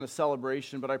a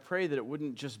celebration, but I pray that it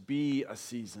wouldn't just be a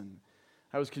season.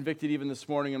 I was convicted even this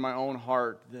morning in my own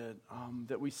heart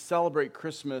that we celebrate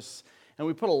Christmas and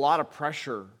we put a lot of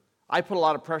pressure. I put a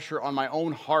lot of pressure on my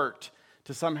own heart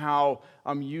to somehow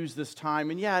use this time.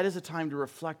 And yeah, it is a time to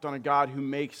reflect on a God who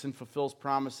makes and fulfills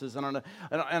promises, and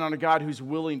on a God who's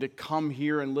willing to come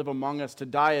here and live among us, to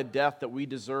die a death that we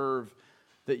deserve,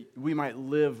 that we might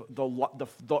live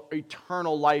the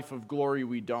eternal life of glory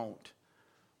we don't.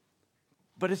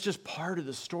 But it's just part of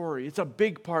the story. It's a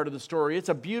big part of the story. It's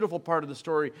a beautiful part of the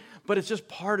story, but it's just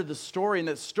part of the story, and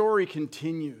that story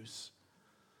continues.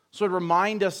 So I'd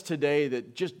remind us today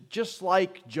that just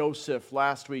like Joseph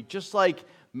last week, just like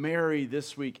Mary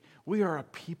this week, we are a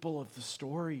people of the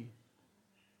story.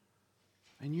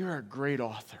 And you're a great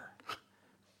author.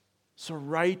 So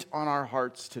write on our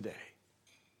hearts today,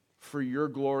 for your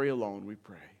glory alone, we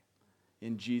pray.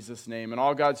 In Jesus' name. And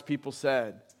all God's people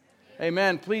said,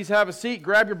 Amen. Please have a seat,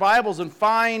 grab your Bibles, and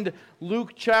find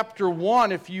Luke chapter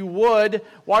 1, if you would.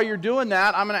 While you're doing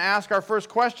that, I'm going to ask our first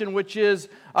question, which is,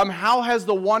 how has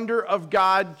the wonder of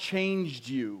God changed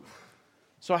you?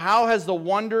 So how has the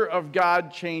wonder of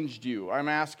God changed you? I'm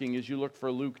asking as you look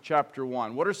for Luke chapter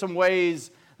 1. What are some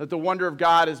ways that the wonder of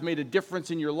God has made a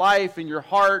difference in your life, in your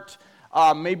heart,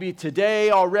 maybe today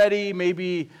already,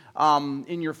 maybe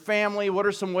in your family? What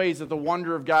are some ways that the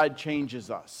wonder of God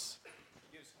changes us?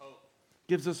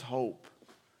 Gives us hope.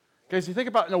 Okay, so think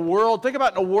about in a world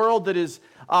that is,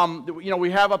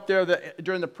 we have up there that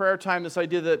during the prayer time this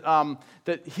idea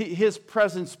that His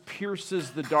presence pierces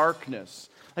the darkness.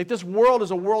 Like this world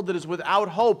is a world that is without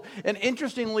hope. And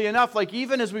interestingly enough, like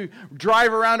even as we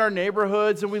drive around our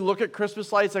neighborhoods and we look at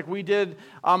Christmas lights like we did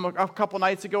a couple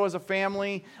nights ago as a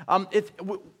family,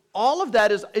 all of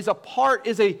that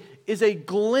is a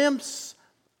glimpse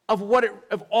of what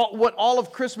all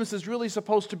of Christmas is really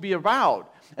supposed to be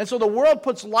about. And so the world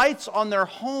puts lights on their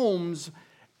homes,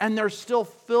 and they're still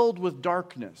filled with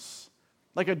darkness,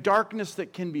 like a darkness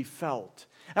that can be felt.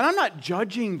 And I'm not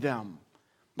judging them.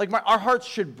 Like our hearts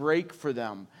should break for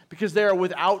them because they are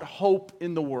without hope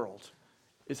in the world,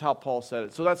 is how Paul said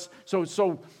it.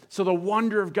 So the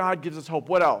wonder of God gives us hope.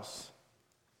 What else?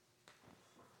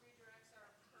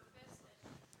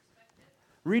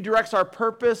 Redirects our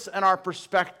purpose and our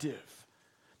perspective.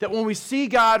 That when we see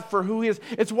God for who He is,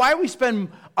 it's why we spend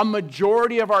a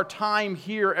majority of our time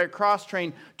here at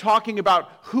Crosstrain talking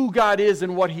about who God is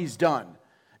and what He's done.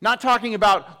 Not talking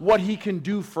about what He can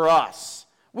do for us.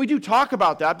 We do talk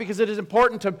about that because it is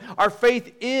important our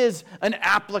faith is an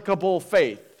applicable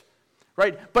faith.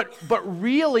 Right? But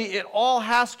really it all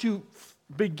has to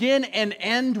begin and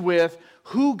end with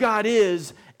who God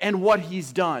is and what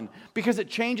He's done, because it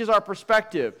changes our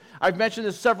perspective. I've mentioned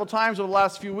this several times over the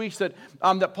last few weeks that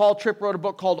Paul Tripp wrote a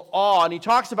book called Awe, and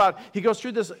he goes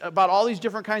through this about all these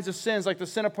different kinds of sins, like the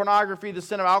sin of pornography, the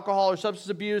sin of alcohol or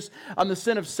substance abuse, the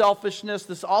sin of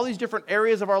selfishness, all these different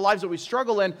areas of our lives that we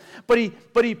struggle in, but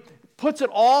he puts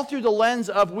it all through the lens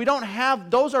of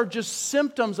those are just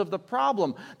symptoms of the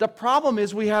problem. The problem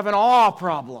is we have an awe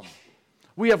problem.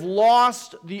 We have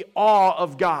lost the awe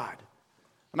of God.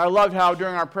 And I loved how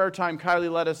during our prayer time, Kylie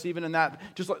led us even in that,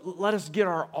 just let us get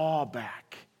our awe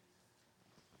back.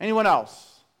 Anyone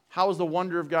else? How has the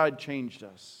wonder of God changed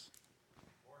us?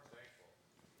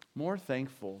 More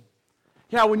thankful.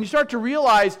 Yeah, when you start to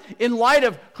realize in light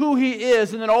of who He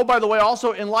is, and then, oh, by the way,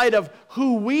 also in light of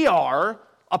who we are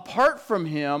apart from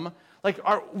Him,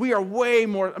 we are way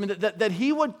more, that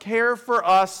He would care for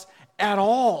us at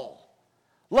all,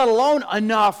 let alone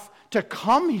enough to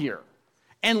come here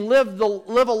and live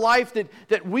a life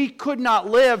that we could not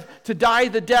live, to die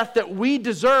the death that we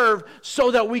deserve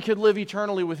so that we could live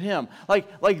eternally with Him.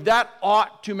 Like that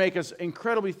ought to make us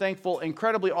incredibly thankful,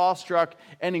 incredibly awestruck,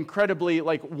 and incredibly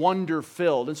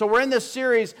wonder-filled. And so we're in this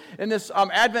series, in this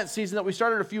Advent season that we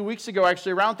started a few weeks ago,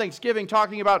 actually around Thanksgiving,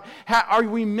 talking about are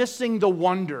we missing the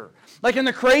wonder? Like in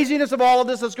the craziness of all of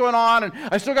this that's going on, and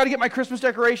I still got to get my Christmas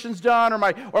decorations done, or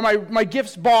my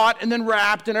gifts bought and then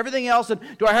wrapped and everything else, and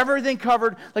do I have everything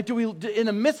covered? Like in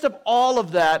the midst of all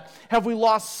of that, have we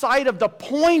lost sight of the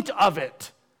point of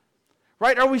it?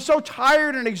 Right? Are we so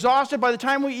tired and exhausted by the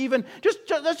time we even,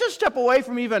 let's just step away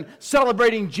from even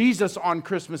celebrating Jesus on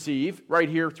Christmas Eve, right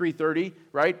here, 3:30,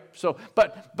 right? So,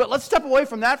 but let's step away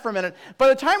from that for a minute. By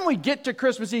the time we get to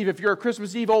Christmas Eve, if you're a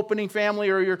Christmas Eve opening family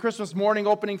or you're a Christmas morning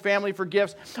opening family for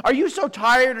gifts, are you so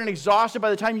tired and exhausted by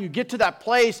the time you get to that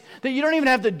place that you don't even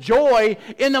have the joy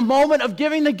in the moment of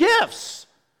giving the gifts?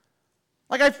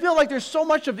 Like, I feel like there's so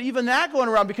much of even that going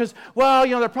around because, well,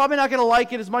 they're probably not going to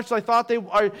like it as much as I thought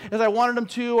as I wanted them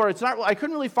to, or I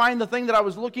couldn't really find the thing that I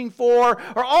was looking for,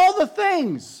 or all the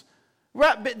things.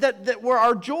 That where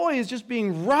our joy is just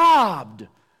being robbed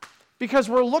because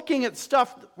we're looking at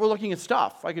stuff.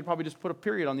 I could probably just put a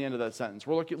period on the end of that sentence.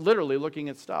 We're literally looking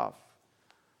at stuff.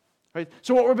 Right?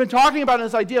 So what we've been talking about in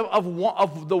this idea of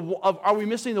are we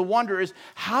missing the wonder is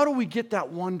how do we get that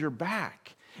wonder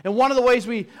back? And one of the ways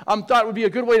we thought would be a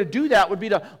good way to do that would be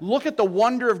to look at the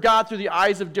wonder of God through the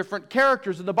eyes of different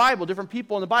characters in the Bible, different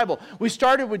people in the Bible. We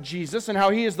started with Jesus and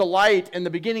how he is the light and the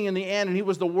beginning and the end, and he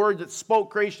was the Word that spoke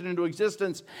creation into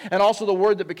existence, and also the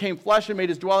Word that became flesh and made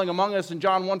his dwelling among us in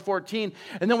John 1:14.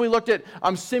 And then we looked at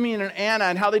Simeon and Anna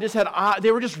and how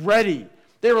they were just ready.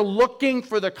 They were looking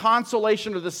for the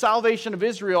consolation or the salvation of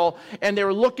Israel, and they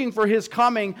were looking for his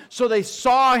coming, so they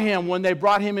saw him when they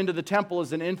brought him into the temple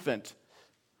as an infant.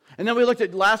 And then we looked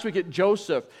at last week at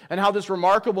Joseph and how this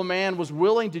remarkable man was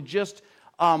willing to just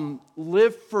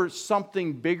live for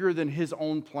something bigger than his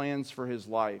own plans for his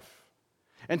life.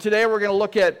 And today we're going to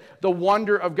look at the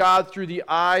wonder of God through the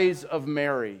eyes of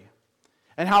Mary.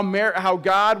 And how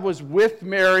God was with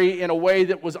Mary in a way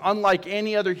that was unlike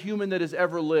any other human that has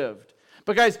ever lived.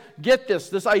 But guys, get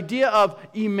this idea of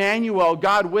Emmanuel,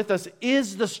 God with us,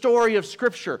 is the story of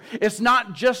Scripture. It's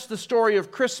not just the story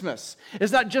of Christmas.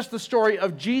 It's not just the story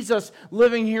of Jesus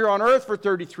living here on earth for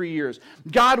 33 years.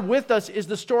 God with us is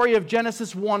the story of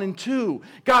Genesis 1 and 2.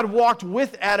 God walked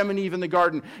with Adam and Eve in the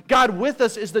garden. God with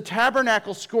us is the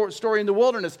tabernacle story in the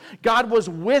wilderness. God was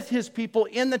with his people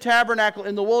in the tabernacle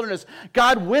in the wilderness.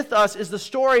 God with us is the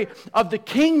story of the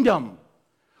kingdom.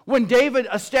 When David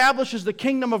establishes the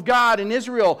kingdom of God in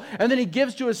Israel, and then he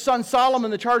gives to his son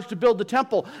Solomon the charge to build the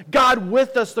temple, God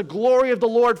with us, the glory of the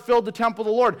Lord filled the temple of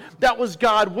the Lord. That was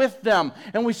God with them.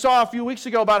 And we saw a few weeks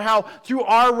ago about how through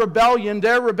our rebellion,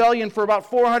 their rebellion for about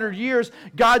 400 years,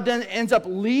 God then ends up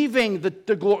leaving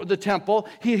the temple.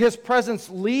 His presence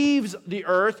leaves the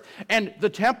earth, and the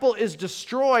temple is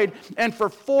destroyed. And for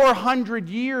 400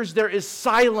 years there is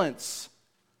silence.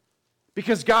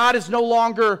 Because God is no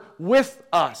longer with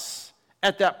us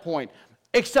at that point.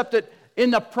 Except that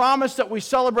in the promise that we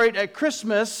celebrate at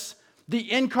Christmas, the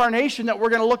incarnation that we're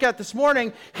going to look at this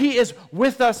morning, he is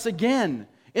with us again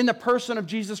in the person of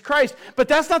Jesus Christ. But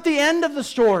that's not the end of the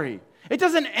story. It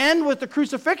doesn't end with the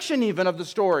crucifixion even of the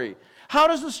story. How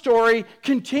does the story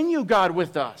continue God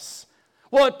with us?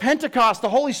 Well, at Pentecost, the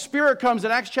Holy Spirit comes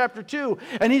in Acts chapter 2,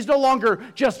 and he's no longer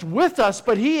just with us,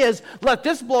 but he is, let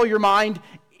this blow your mind,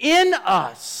 in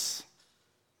us.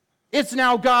 It's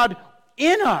now God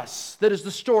in us that is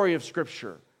the story of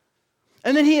Scripture.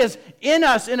 And then he is in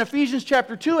us in Ephesians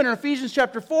chapter 2 and in Ephesians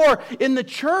chapter 4 in the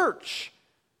church.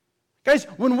 Guys,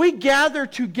 when we gather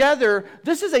together,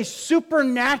 this is a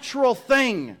supernatural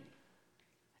thing.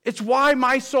 It's why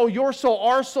my soul, your soul,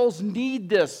 our souls need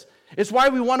this. It's why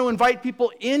we want to invite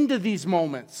people into these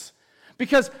moments.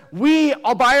 Because we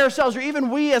all by ourselves, or even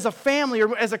we as a family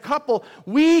or as a couple,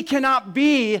 we cannot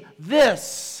be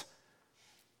this.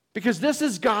 Because this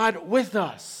is God with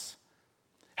us.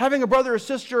 Having a brother or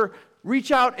sister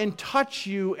reach out and touch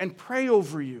you and pray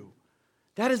over you.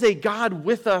 That is a God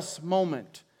with us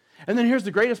moment. And then here's the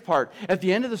greatest part. At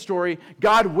the end of the story,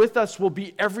 God with us will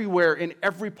be everywhere in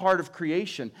every part of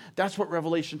creation. That's what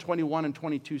Revelation 21 and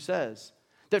 22 says.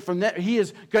 That from that, he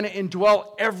is going to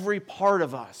indwell every part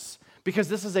of us. Because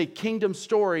this is a kingdom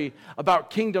story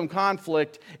about kingdom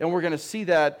conflict, and we're going to see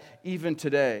that even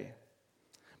today.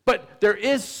 But there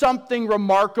is something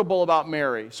remarkable about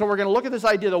Mary. So we're going to look at this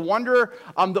idea, the wonder,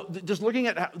 just looking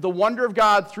at the wonder of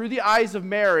God through the eyes of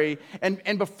Mary.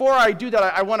 And before I do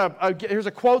that, I want to, here's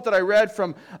a quote that I read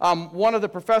from one of the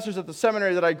professors at the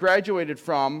seminary that I graduated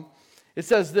from. It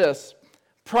says this: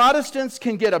 Protestants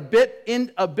can get a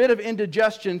bit of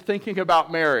indigestion thinking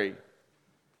about Mary.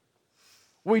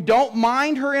 We don't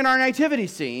mind her in our nativity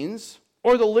scenes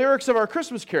or the lyrics of our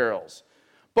Christmas carols,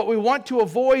 but we want to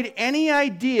avoid any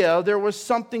idea there was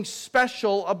something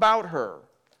special about her.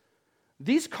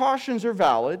 These cautions are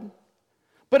valid,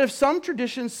 but if some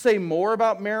traditions say more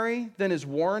about Mary than is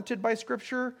warranted by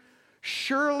Scripture,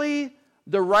 surely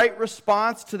the right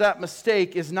response to that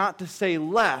mistake is not to say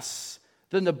less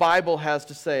than the Bible has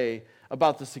to say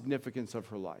about the significance of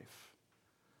her life.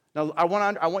 Now, I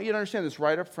want you to understand this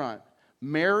right up front.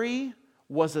 Mary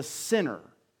was a sinner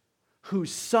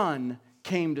whose son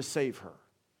came to save her.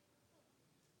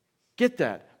 Get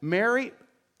that? Mary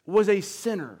was a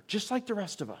sinner, just like the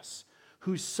rest of us,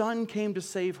 whose son came to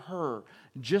save her,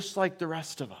 just like the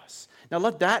rest of us. Now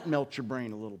let that melt your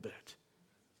brain a little bit.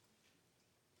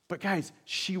 But guys,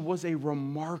 she was a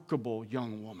remarkable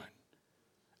young woman.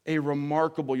 A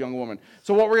remarkable young woman.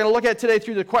 So what we're going to look at today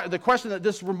through the question that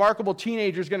this remarkable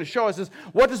teenager is going to show us is,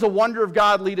 what does the wonder of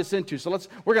God lead us into? So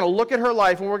we're going to look at her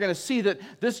life, and we're going to see that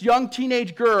this young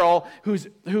teenage girl who's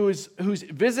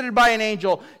visited by an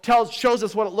angel shows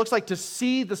us what it looks like to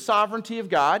see the sovereignty of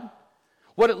God,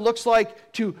 what it looks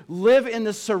like to live in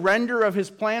the surrender of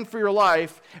his plan for your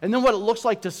life, and then what it looks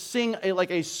like to sing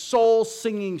a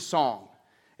soul-singing song.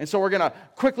 And so we're going to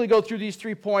quickly go through these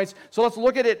 3 points. So let's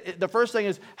look at it. The first thing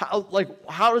is,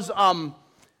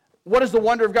 what is the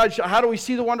wonder of God? How do we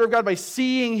see the wonder of God? By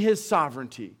seeing his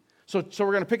sovereignty. So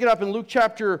we're going to pick it up in Luke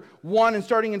chapter 1 and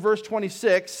starting in verse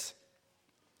 26.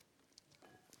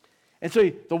 And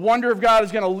so the wonder of God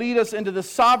is going to lead us into the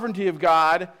sovereignty of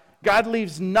God. God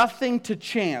leaves nothing to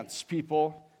chance,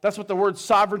 people. That's what the word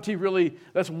sovereignty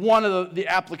that's one of the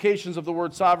applications of the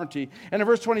word sovereignty. And in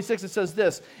verse 26 it says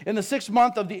this: in the 6th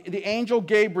month of the angel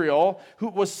Gabriel, who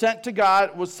was sent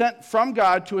from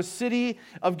God to a city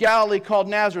of Galilee called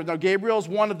Nazareth. Now Gabriel is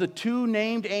one of the 2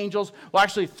 named angels, well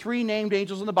actually 3 named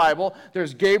angels in the Bible.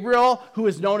 There's Gabriel, who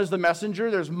is known as the messenger.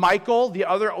 There's Michael,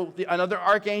 another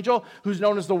archangel, who's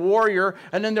known as the warrior.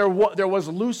 And then there was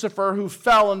Lucifer, who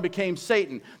fell and became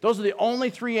Satan. Those are the only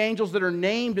 3 angels that are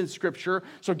named in Scripture.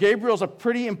 So Gabriel's a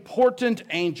pretty important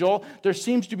angel. There's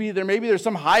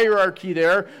some hierarchy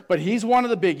there, but he's one of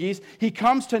the biggies. He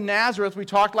comes to Nazareth. We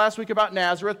talked last week about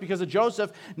Nazareth because of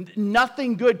Joseph.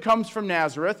 Nothing good comes from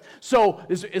Nazareth. So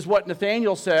is what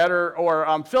Nathanael said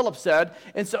or Philip said.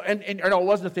 And no, it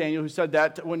was Nathanael who said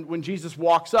that when Jesus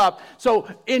walks up. So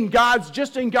in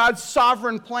God's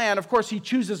sovereign plan, of course, he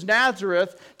chooses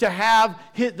Nazareth to have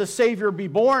the Savior be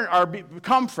born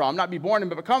come from, not be born in,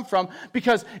 but come from,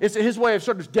 because it's his way of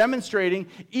sort of demonstrating,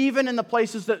 even in the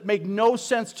places that make no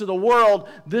sense to the world,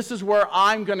 this is where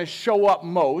I'm going to show up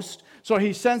most. So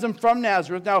he sends him from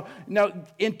Nazareth now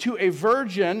into a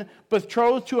virgin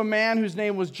betrothed to a man whose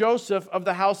name was Joseph of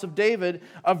the house of David,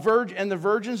 and the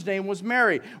virgin's name was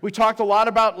Mary. We talked a lot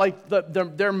about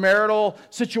their marital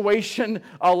situation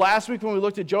last week when we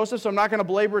looked at Joseph, so I'm not going to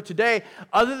belabor it today,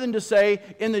 other than to say,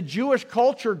 in the Jewish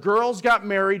culture, girls got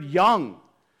married young.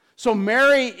 So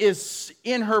Mary is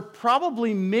in her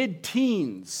probably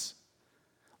mid-teens.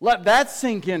 Let that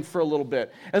sink in for a little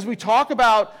bit. As we talk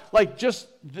about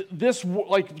the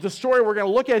story we're going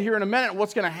to look at here in a minute,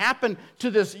 what's going to happen to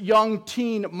this young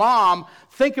teen mom,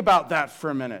 think about that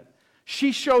for a minute.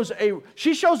 She shows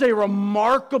a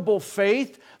remarkable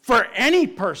faith for any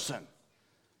person.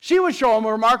 She would show him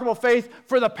a remarkable faith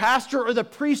for the pastor or the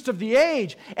priest of the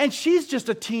age, and she's just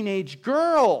a teenage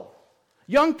girl.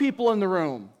 Young people in the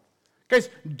room. Guys,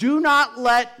 do not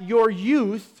let your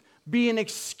youth be an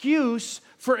excuse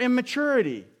for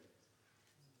immaturity.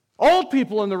 Old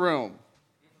people in the room,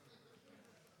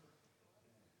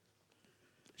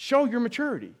 show your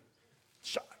maturity.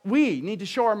 We need to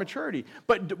show our maturity.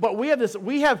 But we have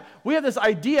this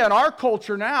idea in our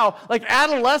culture now, like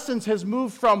adolescence has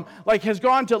moved from, has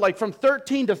gone to from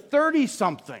 13 to 30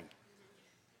 something.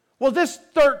 Well, this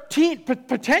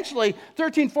potentially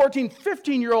 13, 14,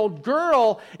 15-year-old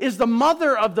girl is the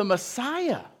mother of the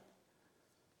Messiah.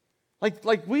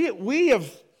 We have...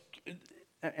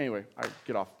 Anyway, I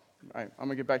get off. I'm going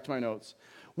to get back to my notes.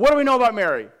 What do we know about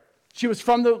Mary? She was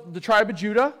from the tribe of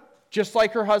Judah, just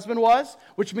like her husband was,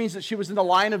 which means that she was in the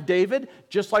line of David,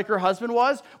 just like her husband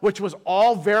was, which was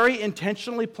all very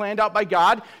intentionally planned out by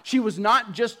God. She was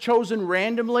not just chosen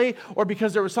randomly or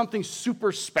because there was something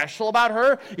super special about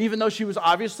her, even though she was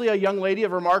obviously a young lady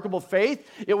of remarkable faith.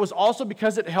 It was also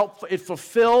because it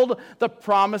fulfilled the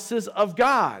promises of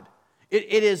God.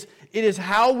 It is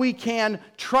how we can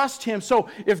trust him. So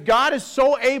if God is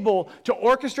so able to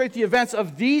orchestrate the events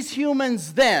of these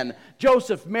humans then,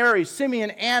 Joseph, Mary,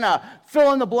 Simeon, Anna,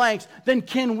 fill in the blanks, then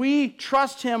can we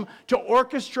trust him to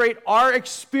orchestrate our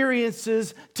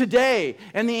experiences today?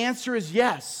 And the answer is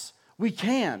yes, we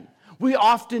can. We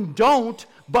often don't,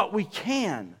 but we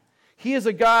can. He is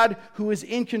a God who is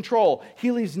in control.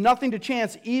 He leaves nothing to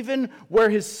chance, even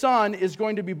where his son is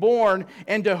going to be born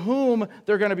and to whom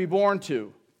they're going to be born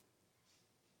to.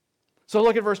 So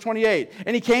look at verse 28.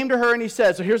 And he came to her and he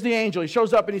said, so here's the angel. He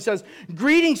shows up and he says,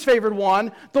 "Greetings, favored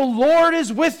one, the Lord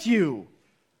is with you."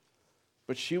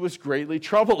 But she was greatly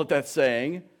troubled at that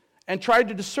saying and tried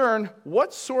to discern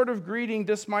what sort of greeting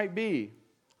this might be.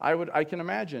 I can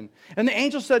imagine. And the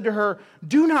angel said to her,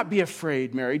 "Do not be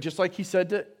afraid, Mary," just like he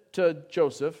said to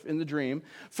Joseph in the dream,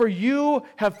 "for you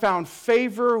have found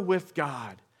favor with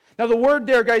God." Now the word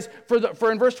there, guys,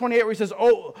 for in verse 28 where he says,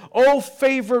 "Oh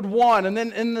favored one," and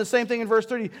then in the same thing in verse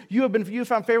 30, you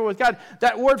found favor with God.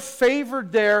 That word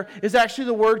favored there is actually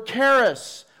the word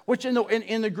charis, which in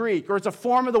the Greek, or it's a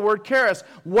form of the word charis.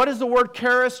 What does the word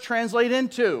charis translate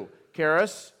into?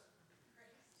 Charis?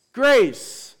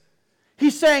 Grace.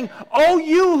 He's saying, oh,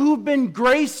 you who've been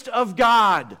graced of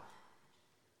God,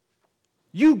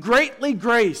 you greatly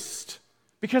graced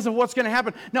because of what's going to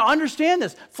happen. Now understand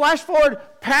this. Flash forward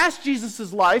past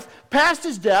Jesus' life, past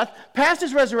his death, past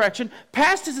his resurrection,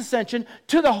 past his ascension,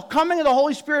 to the coming of the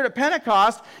Holy Spirit at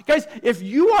Pentecost. Guys, if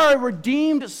you are a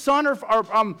redeemed son or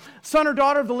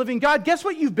daughter of the living God, guess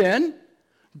what you've been?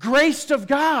 Graced of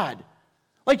God.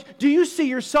 Like, do you see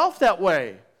yourself that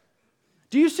way?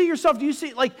 Do you see yourself, do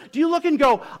you look and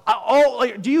go,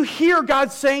 do you hear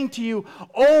God saying to you,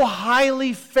 oh,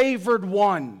 highly favored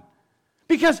one?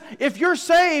 Because if you're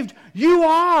saved, you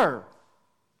are.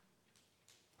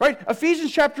 Right?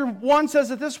 Ephesians chapter 1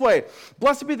 says it this way,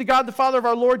 blessed be the God, the Father of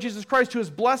our Lord Jesus Christ, who has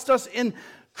blessed us in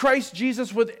Christ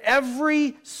Jesus with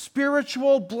every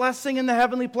spiritual blessing in the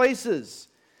heavenly places,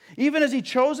 even as he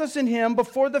chose us in him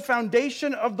before the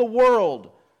foundation of the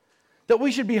world, that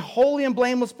we should be holy and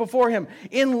blameless before him.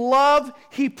 In love,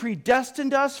 he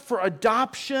predestined us for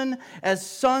adoption as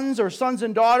sons or sons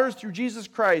and daughters through Jesus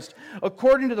Christ,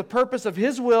 according to the purpose of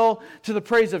his will, to the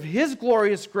praise of his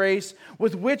glorious grace,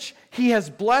 with which he has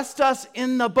blessed us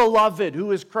in the beloved,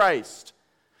 who is Christ.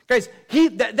 Guys,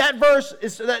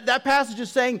 that passage is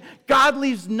saying God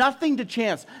leaves nothing to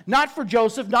chance. Not for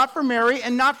Joseph, not for Mary,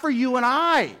 and not for you and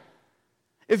I.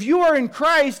 If you are in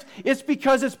Christ, it's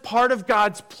because it's part of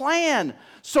God's plan.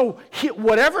 So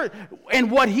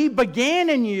what he began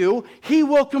in you, he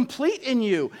will complete in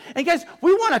you. And guys,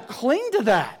 we want to cling to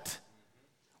that.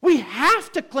 We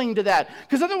have to cling to that,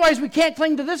 because otherwise we can't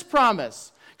cling to this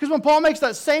promise. Because when Paul makes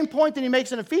that same point that he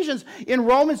makes in Ephesians, in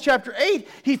Romans chapter 8,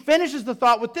 he finishes the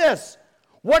thought with this.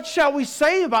 What shall we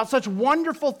say about such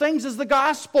wonderful things as the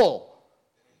gospel?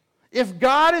 If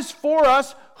God is for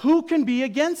us, who can be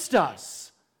against us?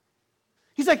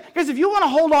 He's like, guys, if you want to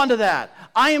hold on to that,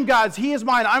 I am God's, he is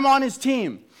mine, I'm on his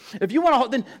team. If you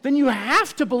want to, then you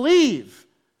have to believe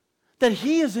that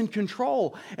he is in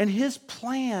control and his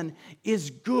plan is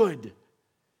good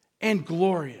and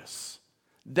glorious.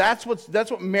 That's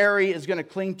what Mary is going to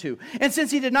cling to. And since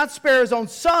he did not spare his own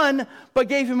son, but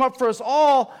gave him up for us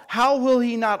all, how will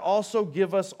he not also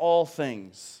give us all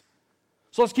things?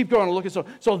 So let's keep going and look at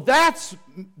so that's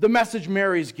the message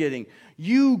Mary's getting.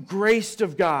 You graced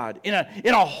of God in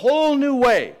a whole new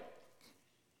way.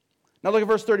 Now look at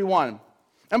verse 31.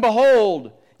 And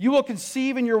behold, you will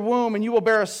conceive in your womb, and you will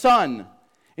bear a son,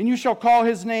 and you shall call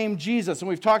his name Jesus. And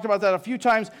we've talked about that a few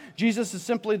times. Jesus is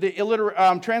simply the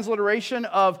transliteration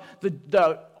of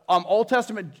the Old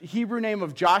Testament Hebrew name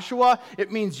of Joshua. It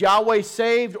means Yahweh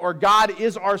saved, or God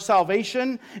is our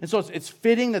salvation. And so it's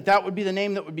fitting that would be the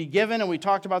name that would be given. And we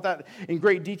talked about that in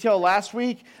great detail last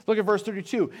week. Look at verse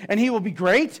 32. And he will be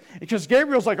great, because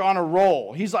Gabriel's like on a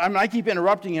roll. I keep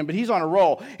interrupting him, but he's on a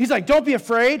roll. He's like, don't be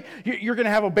afraid. You're going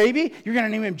to have a baby. You're going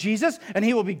to name him Jesus, and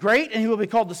he will be great, and he will be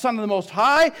called the Son of the Most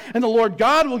High. And the Lord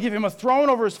God will give him a throne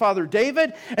over his father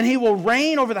David, and he will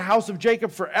reign over the house of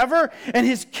Jacob forever, and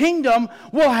his kingdom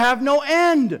will have no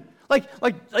end. Like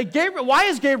Gabriel, why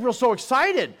is Gabriel so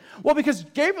excited? Well, because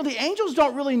Gabriel, the angels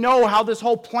don't really know how this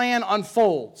whole plan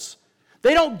unfolds.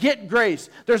 They don't get grace.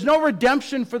 There's no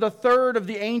redemption for the third of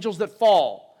the angels that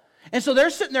fall. And so they're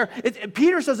sitting there.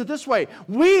 Peter says it this way.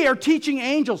 We are teaching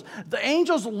angels. The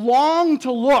angels long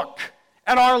to look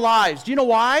at our lives. Do you know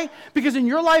why? Because in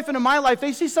your life and in my life,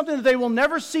 they see something that they will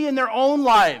never see in their own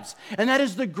lives. And that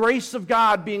is the grace of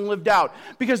God being lived out.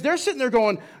 Because they're sitting there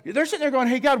going,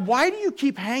 hey God, why do you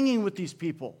keep hanging with these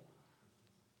people?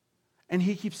 And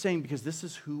he keeps saying, because this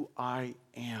is who I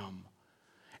am.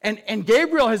 And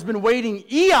Gabriel has been waiting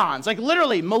eons, like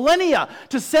literally millennia,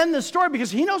 to send this story,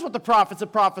 because he knows what the prophets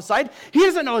have prophesied. He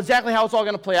doesn't know exactly how it's all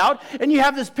going to play out. And you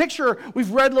have this picture, we've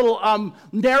read little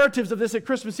narratives of this at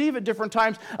Christmas Eve at different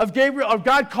times, of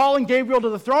God calling Gabriel to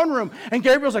the throne room. And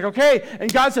Gabriel's like, okay.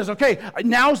 And God says, okay,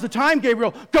 now's the time,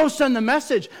 Gabriel. Go send the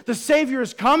message. The Savior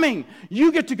is coming.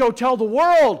 You get to go tell the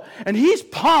world. And he's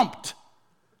pumped.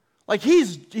 Like he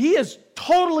is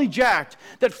totally jacked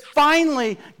that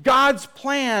finally God's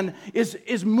plan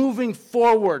is moving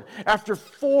forward after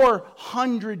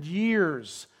 400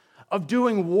 years of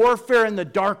doing warfare in the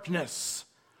darkness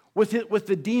with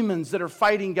the demons that are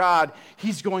fighting God.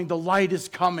 He's going, the light is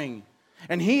coming.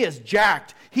 And he is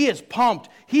jacked. He is pumped.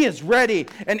 He is ready.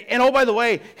 And oh, by the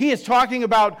way, he is talking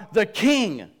about the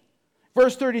king.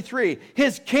 Verse 33,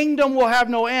 his kingdom will have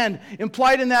no end.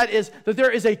 Implied in that is that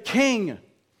there is a king.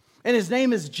 And his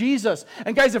name is Jesus.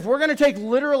 And guys, if we're going to take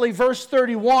literally verse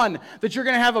 31, that you're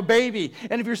going to have a baby,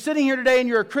 and if you're sitting here today and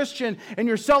you're a Christian and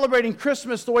you're celebrating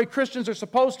Christmas the way Christians are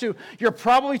supposed to, you're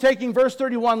probably taking verse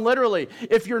 31 literally.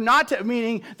 If you're not,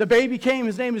 meaning the baby came,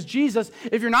 his name is Jesus,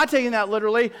 if you're not taking that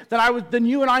literally, then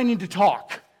you and I need to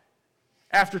talk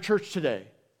after church today.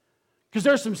 Because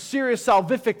there's some serious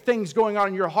salvific things going on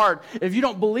in your heart if you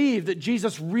don't believe that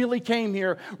Jesus really came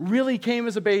here, really came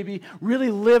as a baby, really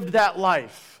lived that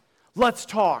life. Let's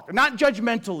talk. Not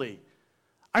judgmentally.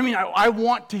 I mean, I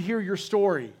want to hear your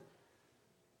story.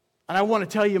 And I want to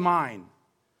tell you mine.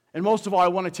 And most of all, I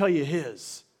want to tell you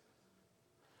his.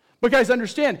 But guys,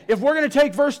 understand, if we're going to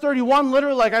take verse 31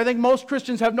 literally, like I think most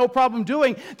Christians have no problem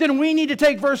doing, then we need to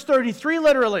take verse 33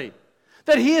 literally.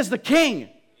 That he is the king.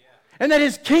 And that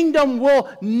his kingdom will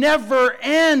never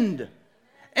end.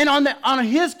 And on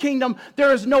his kingdom,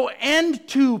 there is no end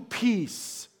to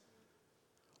peace.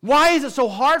 Why is it so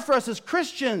hard for us as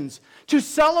Christians to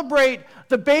celebrate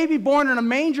the baby born in a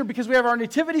manger because we have our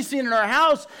nativity scene in our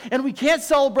house and we can't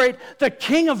celebrate the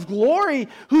King of Glory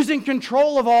who's in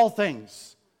control of all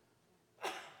things?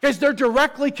 Guys, they're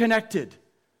directly connected.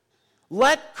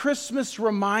 Let Christmas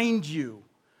remind you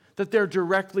that they're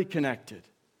directly connected,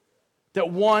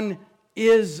 that one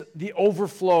is the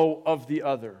overflow of the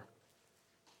other.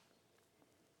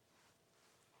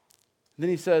 Then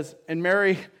he says, and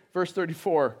Mary... Verse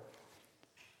 34,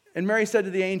 and Mary said to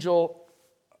the angel,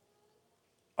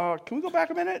 can we go back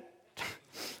a minute?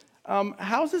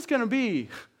 How's this going to be?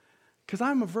 Because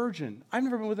I'm a virgin. I've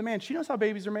never been with a man. She knows how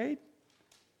babies are made.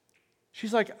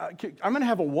 She's like, I'm going to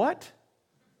have a what?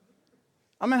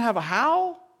 I'm going to have a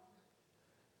how?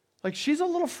 Like, she's a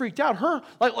little freaked out.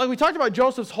 Like we talked about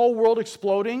Joseph's whole world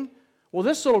exploding. Well,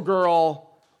 this little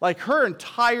girl, like her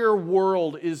entire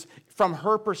world is, from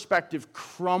her perspective,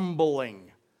 crumbling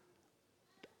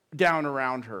down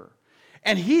around her.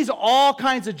 And he's all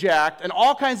kinds of jacked and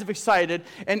all kinds of excited,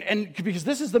 and because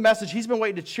this is the message he's been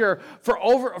waiting to share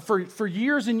for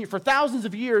years and for thousands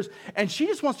of years, and she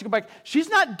just wants to go back. She's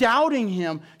not doubting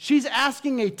him. She's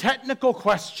asking a technical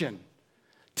question.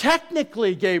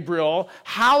 Technically, Gabriel,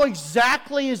 how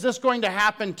exactly is this going to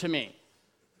happen to me?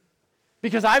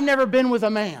 Because I've never been with a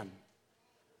man.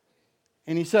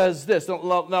 And he says this,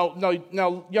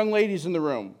 now, young ladies in the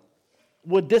room,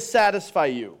 would this satisfy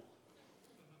you?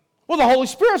 Well, the Holy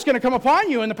Spirit's going to come upon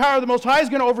you, and the power of the Most High is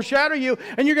going to overshadow you,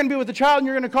 and you're going to be with the child, and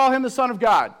you're going to call him the Son of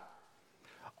God.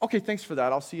 Okay, thanks for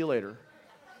that. I'll see you later.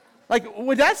 Like,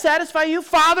 would that satisfy you?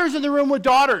 Fathers in the room with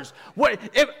daughters.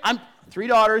 I'm 3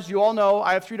 daughters. You all know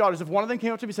I have 3 daughters. If one of them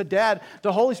came up to me and said, Dad,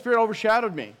 the Holy Spirit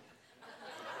overshadowed me,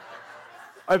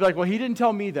 I'd be like, well, he didn't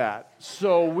tell me that,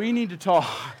 so we need to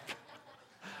talk.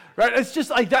 Right? It's just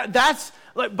like that. That's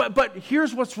like, but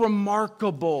here's what's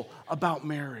remarkable about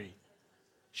Mary.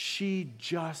 She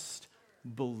just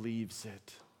believes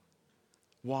it.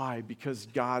 Why? Because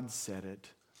God said it.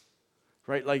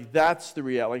 Right? Like, that's the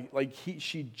reality.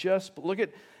 She just, look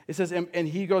at, it says, and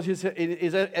he goes,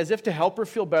 as if to help her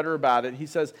feel better about it, he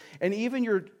says, and even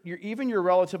your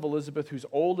relative Elizabeth, who's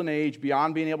old in age,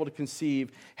 beyond being able to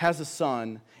conceive, has a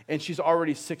son, and she's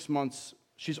already 6 months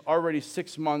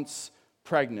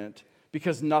pregnant,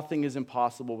 because nothing is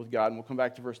impossible with God. And we'll come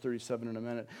back to verse 37 in a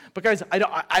minute. But guys,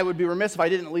 I would be remiss if I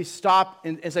didn't at least stop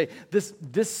and say,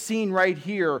 this scene right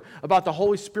here about the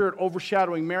Holy Spirit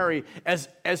overshadowing Mary, as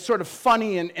sort of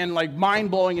funny and like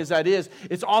mind-blowing as that is,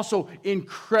 it's also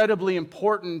incredibly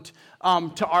important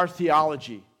to our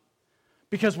theology.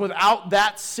 Because without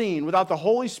that scene, without the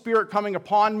Holy Spirit coming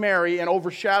upon Mary and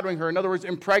overshadowing her, in other words,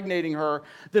 impregnating her,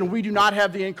 then we do not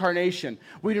have the incarnation.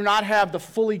 We do not have the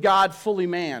fully God, fully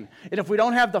man. And if we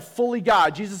don't have the fully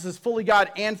God, Jesus is fully God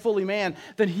and fully man,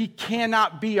 then he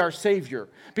cannot be our Savior.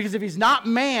 Because if he's not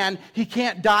man, he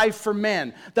can't die for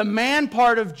men. The man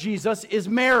part of Jesus is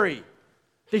Mary.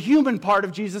 The human part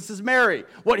of Jesus is Mary.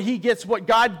 What he gets,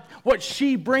 what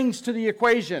she brings to the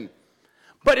equation.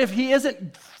 But if he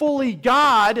isn't fully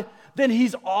God, then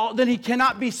he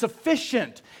cannot be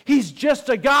sufficient. He's just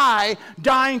a guy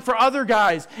dying for other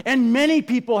guys. And many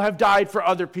people have died for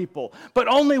other people. But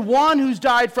only one who's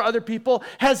died for other people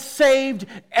has saved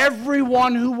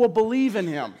everyone who will believe in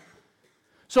him.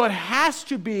 So it has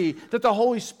to be that the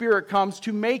Holy Spirit comes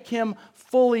to make him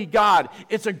fully God.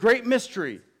 It's a great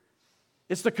mystery.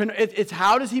 It's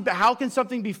how can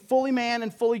something be fully man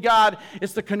and fully God?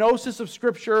 It's the kenosis of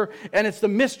Scripture, and it's the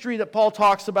mystery that Paul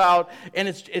talks about, and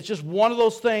it's just one of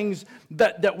those things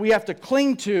that we have to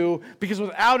cling to, because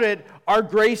without it, our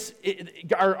grace,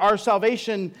 our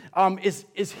salvation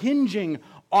is hinging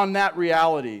on that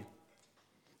reality.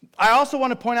 I also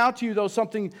want to point out to you, though,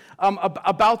 something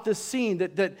about this scene,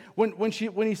 that when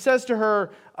he says to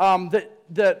her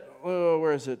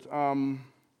where is it? And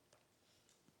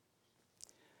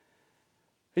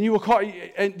you will call,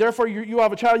 and therefore you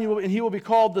have a child, and he will be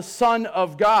called the Son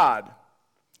of God.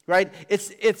 Right?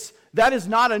 That is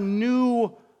not a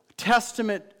New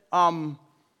Testament. That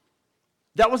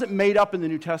wasn't made up in the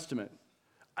New Testament.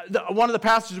 One of the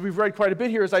passages we've read quite a bit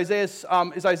here is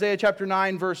Isaiah chapter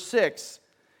 9, verse 6.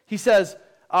 He says,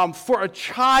 "For a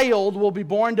child will be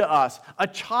born to us." A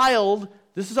child.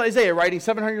 This is Isaiah writing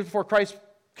 700 years before Christ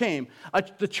came.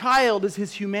 The child is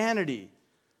his humanity.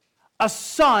 A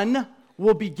son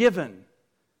will be given.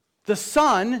 The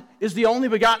Son is the only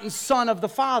begotten Son of the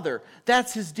Father.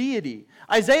 That's his deity.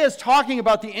 Isaiah is talking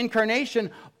about the incarnation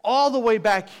all the way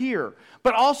back here.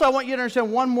 But also I want you to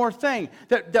understand one more thing.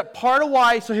 That part of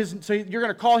why, so you're going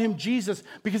to call him Jesus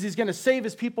because he's going to save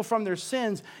his people from their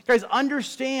sins. Guys,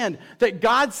 understand that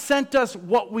God sent us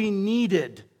what we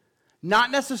needed, not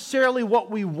necessarily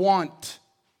what we want.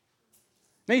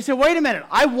 Now you say, wait a minute,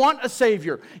 I want a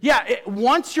Savior. Yeah,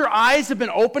 once your eyes have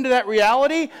been open to that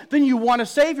reality, then you want a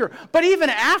Savior. But even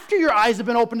after your eyes have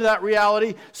been open to that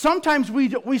reality, sometimes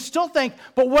we still think,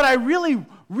 but what I really,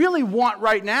 really want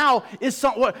right now is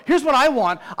here's what I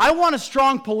want. I want a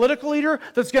strong political leader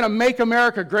that's going to make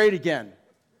America great again.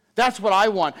 That's what I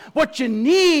want. What you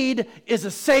need is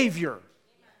a Savior.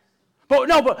 But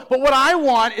what I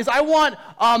want is I want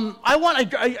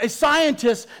a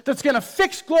scientist that's going to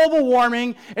fix global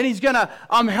warming, and he's going to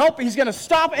he's going to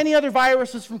stop any other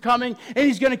viruses from coming, and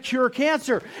he's going to cure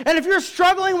cancer. And if you're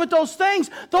struggling with those things,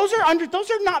 those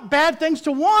are not bad things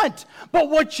to want. But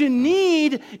what you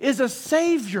need is a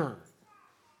Savior.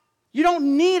 You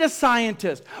don't need a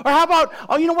scientist. Or how about,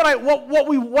 you know what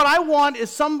I want is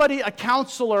somebody, a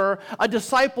counselor, a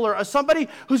discipler, somebody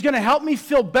who's going to help me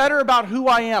feel better about who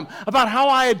I am, about how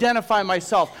I identify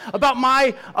myself, about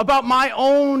my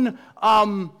own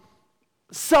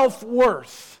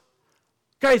self-worth.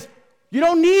 Guys, you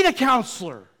don't need a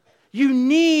counselor. You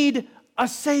need a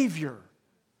Savior.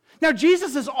 Now,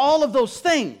 Jesus is all of those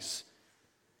things.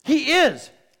 He is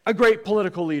a great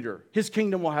political leader. His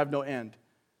kingdom will have no end.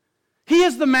 He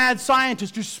is the mad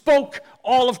scientist who spoke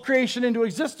all of creation into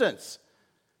existence.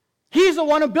 He's the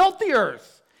one who built the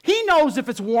earth. He knows if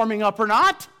it's warming up or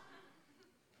not.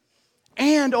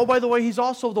 And, oh, by the way, he's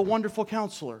also the wonderful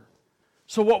counselor.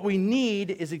 So what we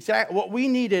needed is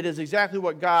exactly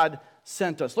what God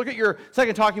sent us. Look at your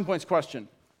second talking points question.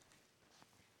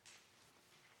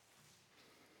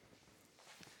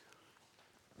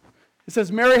 It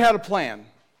says, Mary had a plan.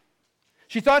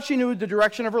 She thought she knew the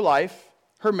direction of her life,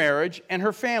 her marriage, and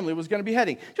her family was going to be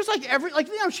heading. Just like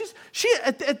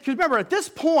remember, at this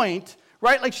point,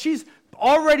 right, like she's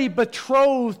already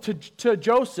betrothed to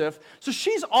Joseph, so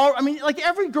she's like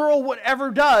every girl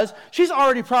whatever does, she's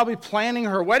already probably planning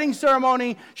her wedding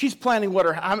ceremony, she's planning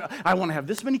I want to have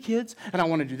this many kids, and I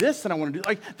want to do this, and I want to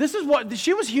do, this is what,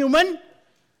 she was human,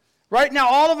 right? Now,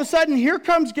 all of a sudden, here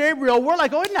comes Gabriel, we're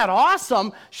like, oh, isn't that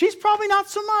awesome? She's probably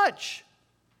not so much.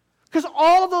 Because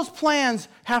all of those plans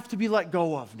have to be let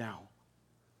go of now.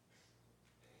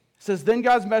 It says, then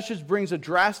God's message brings a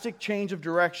drastic change of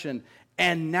direction.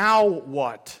 And now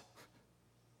what?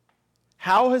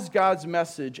 How has God's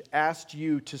message asked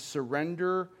you to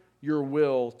surrender your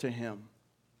will to Him?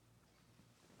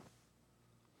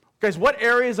 Guys, what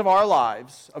areas of our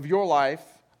lives, of your life,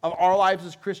 of our lives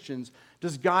as Christians,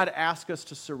 does God ask us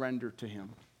to surrender to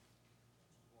Him?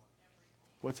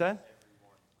 What's that?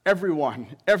 Everyone,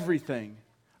 everything.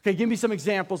 Okay, give me some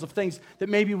examples of things that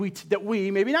maybe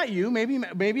maybe not you,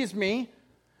 maybe it's me,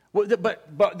 but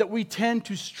that we tend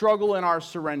to struggle in our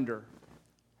surrender.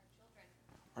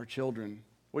 Our children.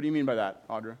 What do you mean by that,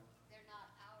 Audra? They're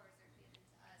not ours, they're given to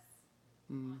us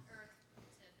on earth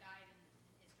to guide in His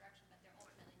direction, but they're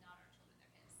ultimately not our children,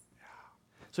 they're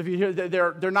His. So if you hear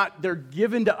they're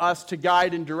given to us to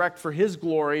guide and direct for His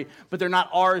glory, but they're not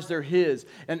ours, they're His.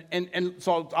 And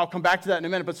so I'll come back to that in a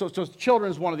minute. But so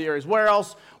children is one of the areas. Where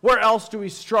else do we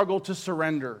struggle to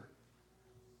surrender?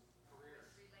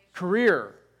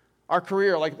 Career. Our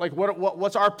career. Like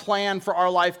what's our plan for our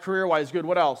life career-wise? Good.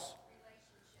 What else?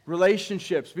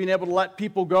 Relationships, being able to let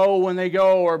people go when they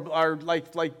go, or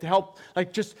like help,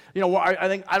 like just, I don't know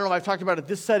if I've talked about it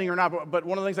this setting or not, but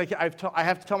one of the things I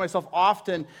have to tell myself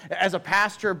often as a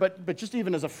pastor, but just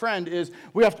even as a friend, is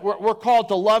we're called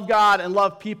to love God and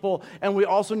love people, and we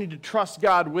also need to trust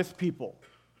God with people,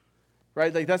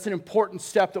 right? Like that's an important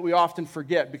step that we often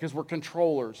forget because we're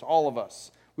controllers, all of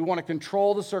us. We want to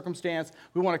control the circumstance.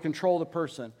 We want to control the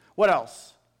person. What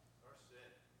else?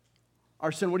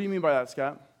 Our sin. What do you mean by that,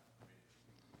 Scott?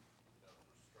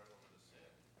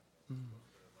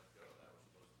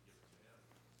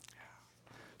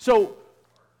 So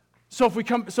if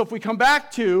we come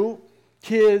back to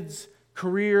kids,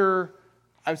 career,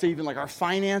 I would say even like our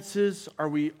finances,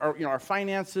 our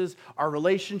finances, our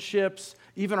relationships,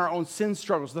 even our own sin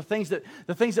struggles, the things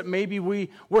that maybe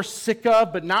we're sick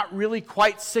of, but not really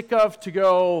quite sick of, to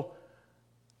go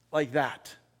like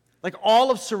that. Like all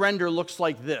of surrender looks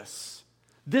like this.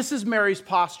 This is Mary's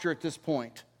posture at this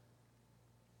point.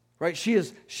 Right? She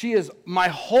is my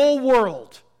whole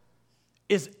world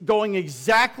is going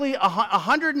exactly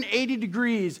 180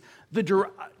 degrees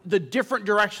the different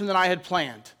direction that I had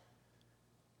planned.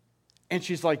 And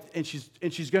she's like, and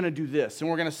she's going to do this. And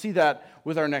we're going to see that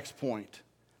with our next point.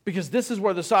 Because this is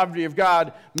where the sovereignty of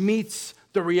God meets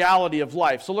the reality of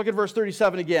life. So look at verse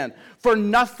 37 again. For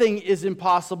nothing is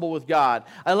impossible with God.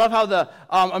 I love how the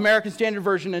American Standard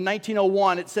Version in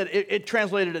 1901, it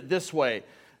translated it this way.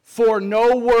 For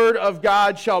no word of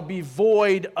God shall be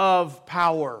void of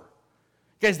power.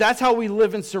 Guys, that's how we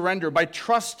live in surrender, by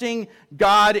trusting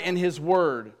God and His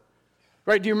word.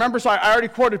 Right? Do you remember? So I already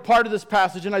quoted part of this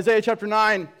passage in Isaiah chapter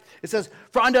 9. It says,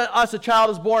 for unto us a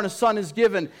child is born, a son is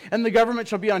given, and the government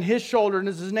shall be on his shoulder, and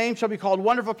his name shall be called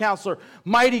Wonderful Counselor,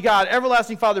 Mighty God,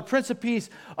 Everlasting Father, Prince of Peace.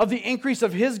 Of the increase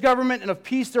of his government and of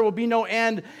peace there will be no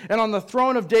end. And on the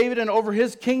throne of David and over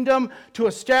his kingdom, to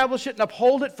establish it and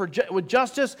uphold it with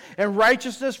justice and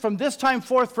righteousness from this time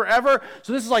forth forever.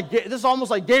 So this is almost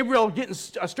like Gabriel getting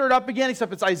stirred up again,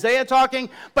 except it's Isaiah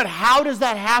talking. But how does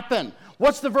that happen?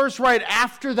 What's the verse right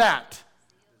after that?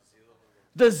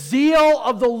 The zeal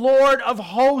of the Lord of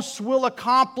hosts will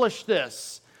accomplish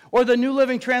this. Or the New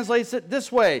Living translates it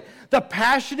this way. The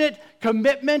passionate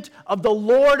commitment of the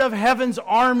Lord of heaven's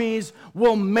armies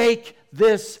will make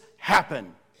this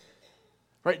happen.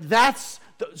 Right?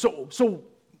 So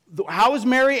how is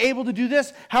Mary able to do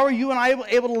this? How are you and I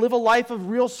able to live a life of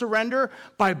real surrender?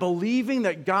 By believing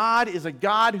that God is a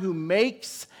God who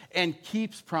makes and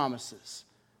keeps promises.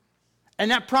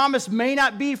 And that promise may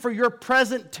not be for your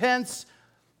present tense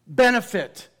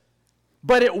benefit,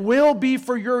 but it will be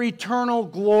for your eternal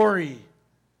glory.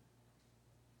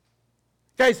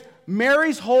 Guys,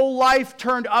 Mary's whole life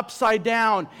turned upside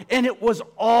down, and it was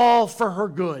all for her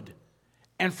good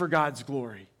and for God's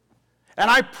glory. And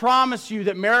I promise you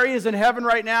that Mary is in heaven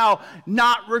right now,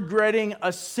 not regretting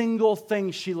a single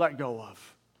thing she let go of.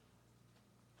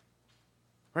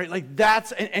 Right, like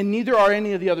that's, and neither are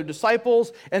any of the other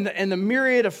disciples and the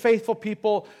myriad of faithful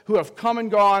people who have come and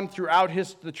gone throughout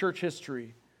the church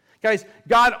history. Guys,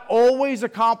 God always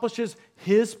accomplishes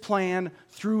His plan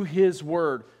through His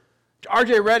word.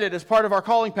 RJ read it as part of our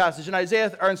calling passage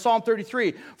in Psalm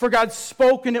 33. For God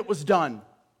spoke and it was done.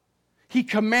 He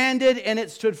commanded and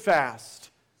it stood fast.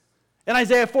 In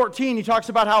Isaiah 14, he talks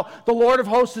about how the Lord of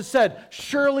hosts has said,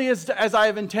 surely as I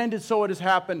have intended, so it has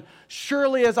happened.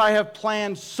 Surely as I have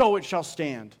planned, so it shall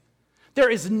stand. There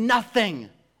is nothing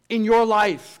in your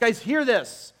life. Guys, hear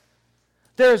this.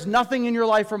 There is nothing in your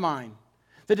life or mine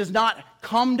that does not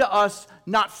come to us,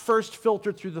 not first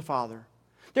filtered through the Father.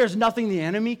 There's nothing the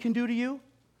enemy can do to you.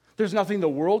 There's nothing the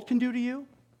world can do to you.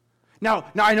 Now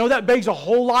I know that begs a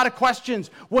whole lot of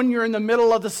questions when you're in the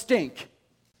middle of the stink.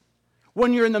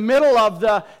 When you're in the middle of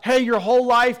your whole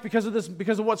life because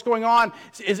of what's going on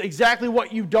is exactly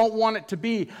what you don't want it to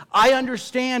be. I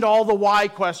understand all the why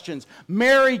questions.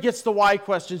 Mary gets the why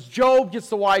questions. Job gets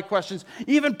the why questions.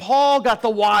 Even Paul got the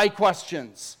why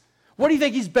questions. What do you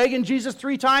think he's begging Jesus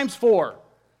 3 times for?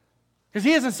 Because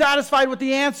he isn't satisfied with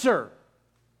the answer.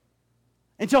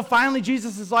 Until finally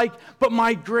Jesus is like, but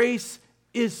my grace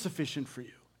is sufficient for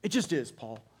you. It just is,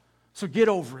 Paul. So get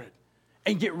over it.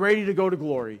 And get ready to go to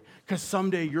glory, because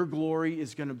someday your glory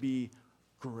is going to be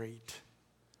great.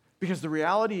 Because the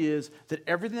reality is that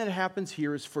everything that happens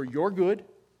here is for your good,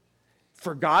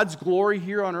 for God's glory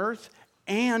here on earth,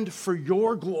 and for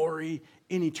your glory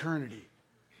in eternity.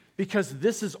 Because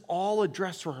this is all a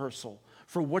dress rehearsal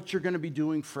for what you're going to be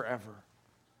doing forever.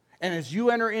 And as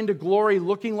you enter into glory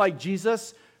looking like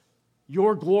Jesus,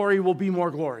 your glory will be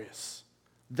more glorious.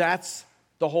 That's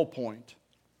the whole point.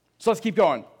 So let's keep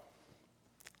going.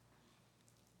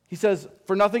 He says,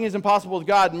 for nothing is impossible with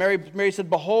God. Mary said,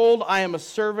 behold, I am a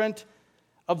servant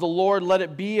of the Lord. Let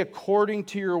it be according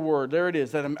to your word. There it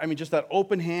is. Just that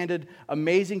open-handed,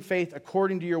 amazing faith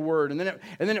according to your word. And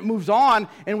then it moves on,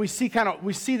 and we see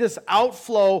this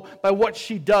outflow by what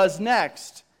she does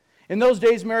next. In those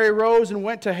days, Mary arose and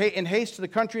went in haste to the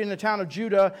country in the town of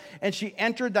Judah, and she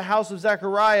entered the house of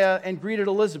Zechariah and greeted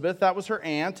Elizabeth. That was her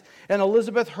aunt. And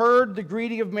Elizabeth heard the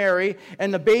greeting of Mary,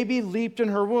 and the baby leaped in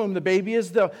her womb. The baby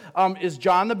is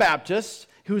John the Baptist,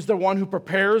 who's the one who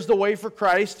prepares the way for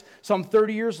Christ some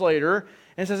 30 years later.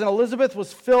 And it says, and Elizabeth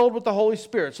was filled with the Holy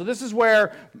Spirit. So this is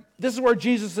where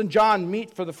Jesus and John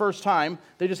meet for the first time.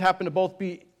 They just happen to both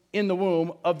be in the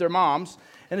womb of their moms.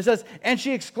 And it says, and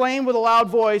she exclaimed with a loud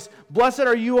voice, blessed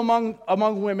are you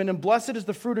among women, and blessed is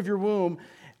the fruit of your womb.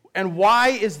 And why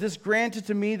is this granted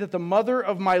to me that the mother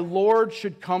of my Lord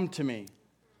should come to me?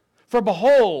 For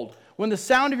behold, when the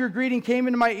sound of your greeting came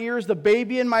into my ears, the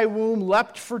baby in my womb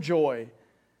leapt for joy.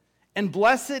 And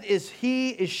blessed is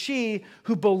she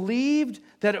who believed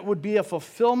that it would be a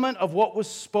fulfillment of what was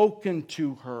spoken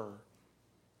to her.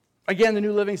 Again, the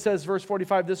New Living says, verse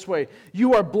 45 this way,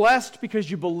 you are blessed because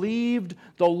you believed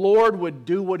the Lord would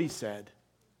do what he said.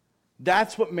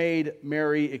 That's what made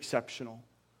Mary exceptional.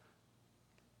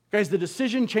 Guys, the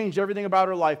decision changed everything about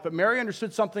her life, but Mary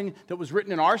understood something that was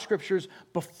written in our scriptures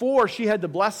before she had the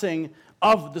blessing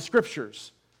of the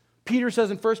scriptures. Peter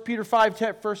says in 1 Peter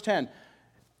 5, verse 10,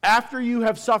 after you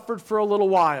have suffered for a little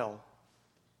while,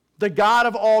 the God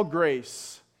of all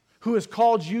grace, who has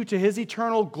called you to his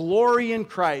eternal glory in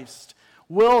Christ,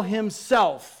 will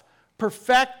himself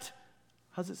perfect,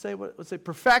 how does it say? Let's say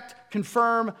perfect,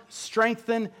 confirm,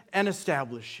 strengthen, and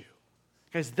establish you.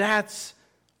 Guys, that's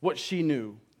what she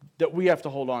knew that we have to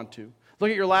hold on to.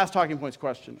 Look at your last talking points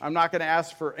question. I'm not going to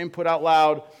ask for input out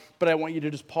loud, but I want you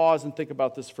to just pause and think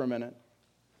about this for a minute.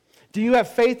 Do you have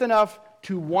faith enough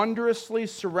to wondrously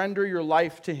surrender your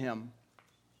life to him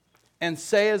and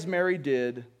say as Mary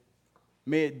did,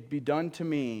 may it be done to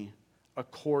me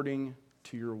according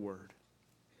to your word?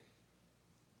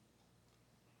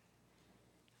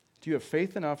 Do you have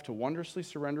faith enough to wondrously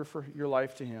surrender for your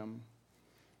life to him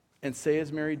and say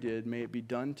as Mary did, may it be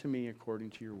done to me according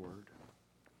to your word?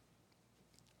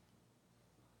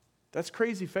 That's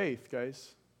crazy faith,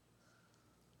 guys.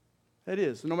 That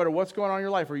is. No matter what's going on in your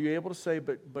life, are you able to say,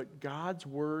 but God's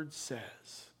word says,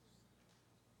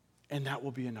 and that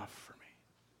will be enough for me?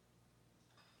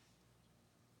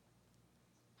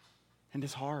 And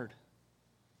it's hard.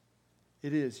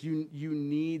 It is. You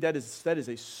need, that is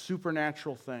a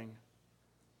supernatural thing.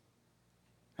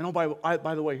 And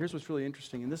by the way, here's what's really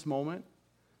interesting. In this moment,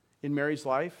 in Mary's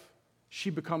life, she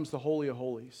becomes the Holy of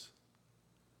Holies.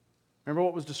 Remember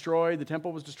what was destroyed? The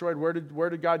temple was destroyed. Where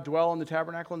did God dwell in the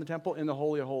tabernacle and the temple? In the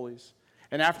Holy of Holies.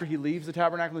 And after he leaves the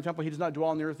tabernacle and the temple, he does not dwell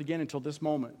on the earth again until this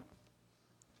moment.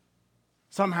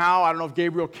 Somehow, I don't know if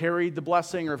Gabriel carried the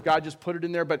blessing or if God just put it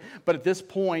in there, but at this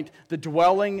point, the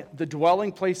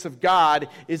dwelling place of God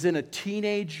is in a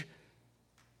teenage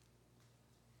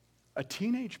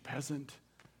peasant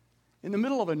in the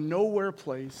middle of a nowhere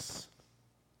place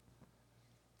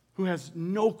who has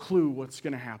no clue what's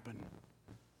going to happen.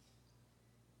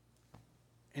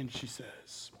 And she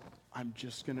says, I'm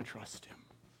just going to trust him.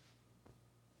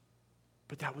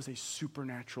 But that was a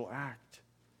supernatural act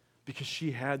because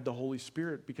she had the Holy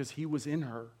Spirit, because he was in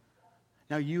her.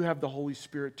 Now you have the Holy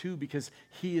Spirit too because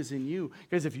he is in you.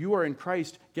 Guys, if you are in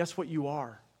Christ, guess what you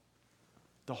are?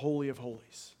 The Holy of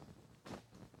Holies.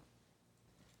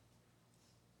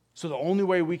 So the only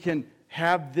way we can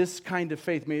have this kind of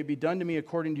faith, may it be done to me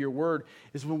according to your word,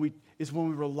 is when we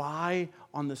rely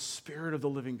on the Spirit of the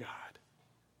living God.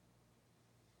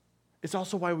 It's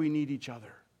also why we need each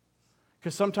other.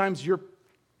 Because sometimes your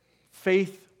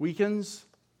faith weakens.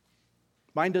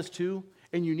 Mine does too.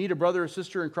 And you need a brother or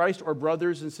sister in Christ or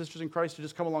brothers and sisters in Christ to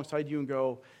just come alongside you and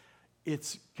go,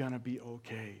 it's going to be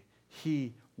okay.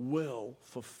 He will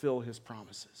fulfill his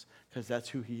promises because that's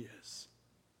who he is.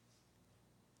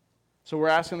 So we're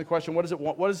asking the question, what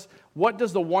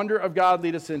does the wonder of God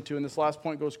lead us into? And this last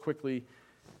point goes quickly.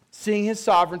 Seeing his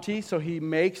sovereignty, so he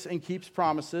makes and keeps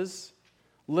promises.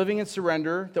 Living in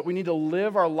surrender, that we need to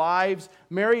live our lives.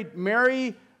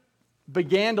 Mary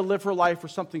began to live her life for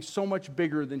something so much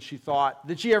bigger than she thought,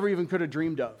 than she ever even could have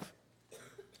dreamed of.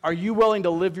 Are you willing to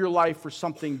live your life for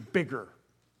something bigger?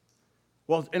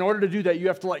 Well, in order to do that, you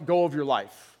have to let go of your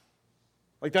life.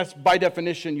 Like that's by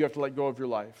definition, you have to let go of your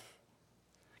life.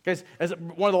 Guys, as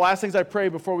one of the last things I pray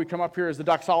before we come up here as the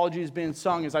doxology is being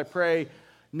sung, is I pray,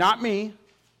 not me,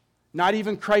 not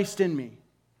even Christ in me,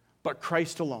 but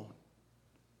Christ alone.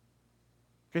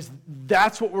 Because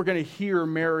that's what we're going to hear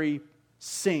Mary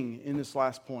sing in this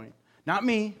last point. Not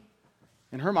me,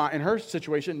 in her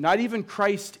situation, not even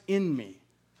Christ in me,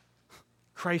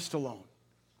 Christ alone.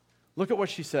 Look at what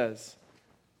she says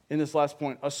in this last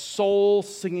point, a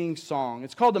soul-singing song.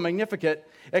 It's called the Magnificat.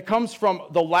 It comes from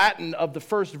the Latin of the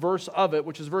first verse of it,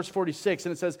 which is verse 46,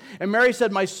 and it says, and Mary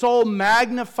said, my soul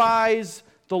magnifies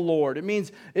the Lord. It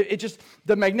means,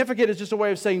 the Magnificat is just a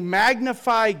way of saying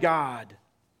magnify God.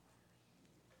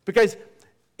 Because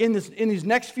in these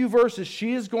next few verses,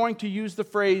 she is going to use the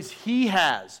phrase he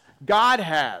has, God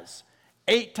has,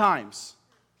 8 times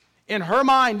In her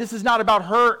mind, this is not about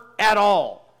her at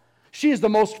all. She is the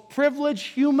most privileged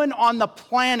human on the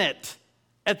planet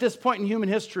at this point in human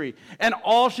history, and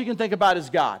all she can think about is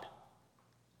God.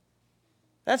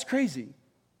 That's crazy,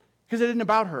 because it isn't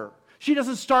about her. She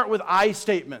doesn't start with I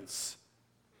statements.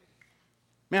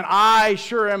 Man, I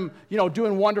sure am,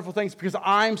 doing wonderful things because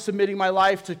I'm submitting my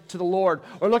life to the Lord.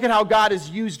 Or look at how God has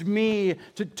used me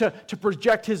to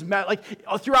project His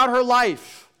throughout her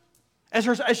life.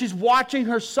 As she's watching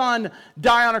her son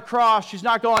die on a cross, she's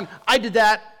not going, I did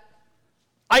that.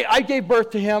 I gave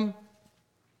birth to him.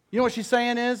 You know what she's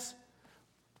saying is,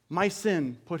 my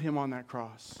sin put him on that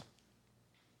cross.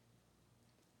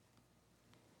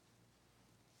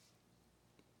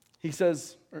 She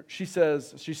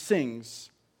sings,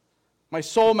 my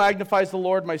soul magnifies the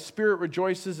Lord, my spirit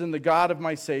rejoices in the God of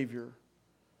my Savior.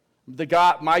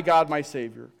 My God, my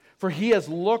Savior. For He has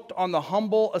looked on the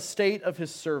humble estate of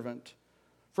His servant.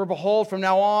 For behold, from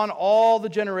now on, all the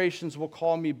generations will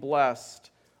call me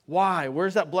blessed. Why? Where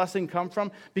does that blessing come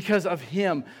from? Because of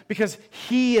Him. Because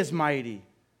He is mighty,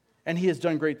 and He has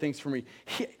done great things for me.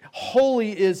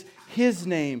 Holy is His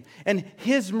name, and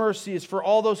His mercy is for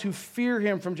all those who fear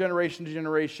Him from generation to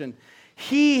generation.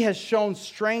 He has shown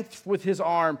strength with His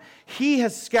arm. He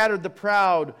has scattered the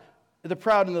proud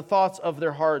in the thoughts of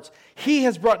their hearts. He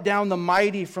has brought down the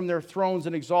mighty from their thrones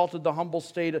and exalted the humble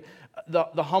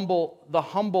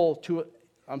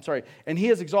and He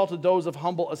has exalted those of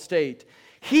humble estate.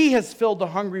 He has filled the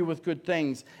hungry with good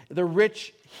things. The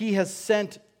rich He has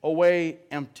sent away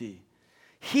empty.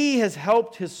 He has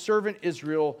helped His servant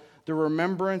Israel, the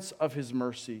remembrance of His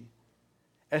mercy,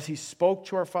 as He spoke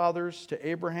to our fathers, to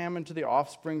Abraham, and to the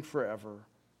offspring forever.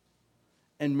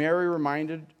 And Mary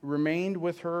remained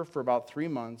with her for about 3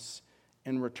 months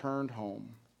and returned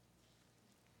home.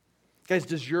 Guys,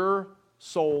 does your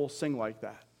soul sing like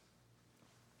that?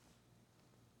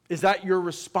 Is that your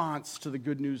response to the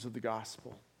good news of the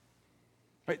gospel?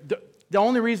 Right? The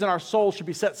only reason our soul should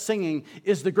be set singing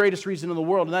is the greatest reason in the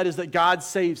world, and that is that God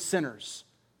saves sinners.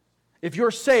 If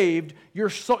you're saved, your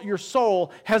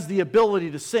soul has the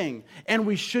ability to sing, and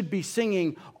we should be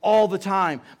singing all the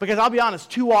time. Because I'll be honest,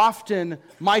 too often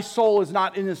my soul is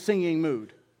not in a singing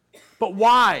mood. But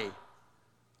why?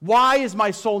 Why is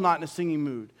my soul not in a singing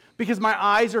mood? Because my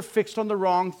eyes are fixed on the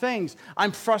wrong things.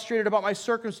 I'm frustrated about my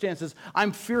circumstances.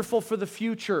 I'm fearful for the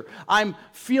future. I'm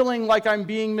feeling like I'm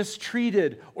being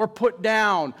mistreated or put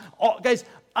down. Guys,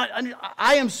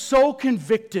 I am so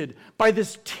convicted by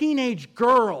this teenage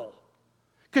girl.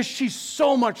 Because she's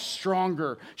so much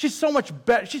stronger. She's so much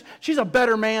better. She's a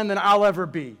better man than I'll ever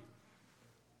be.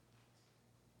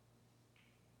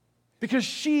 Because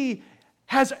she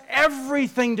has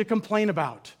everything to complain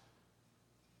about.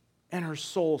 And her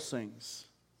soul sings.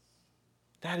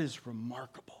 That is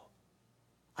remarkable.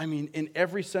 I mean, in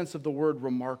every sense of the word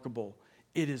remarkable,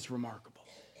 it is remarkable.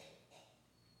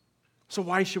 So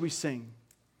why should we sing?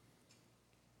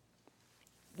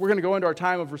 We're going to go into our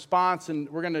time of response, and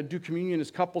we're going to do communion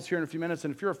as couples here in a few minutes.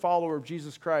 And if you're a follower of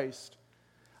Jesus Christ,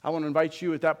 I want to invite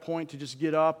you at that point to just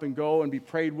get up and go and be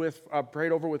prayed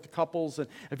over with the couples. And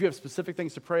if you have specific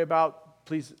things to pray about,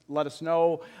 please let us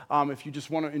know. If you just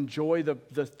want to enjoy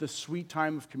the sweet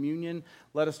time of communion,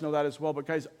 let us know that as well. But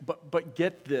guys, but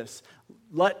get this.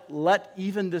 Let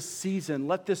even this season,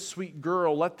 let this sweet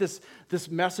girl, let this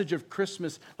message of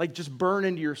Christmas just burn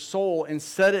into your soul and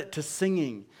set it to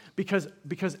singing.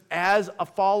 Because as a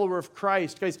follower of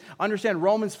Christ, guys, understand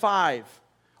Romans 5,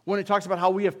 when it talks about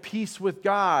how we have peace with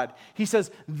God, he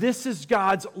says, this is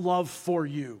God's love for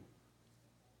you.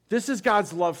 This is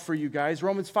God's love for you, guys.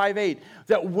 Romans 5:8,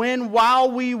 that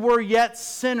while we were yet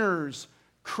sinners,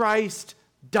 Christ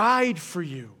died for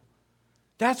you.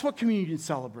 That's what communion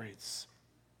celebrates.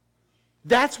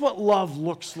 That's what love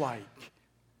looks like.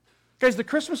 Guys, the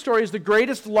Christmas story is the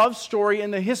greatest love story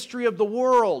in the history of the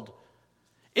world.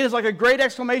 It is like a great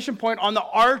exclamation point on the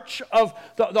arch of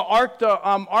the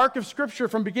arc of Scripture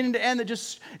from beginning to end.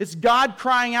 It's God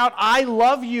crying out, "I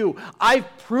love you.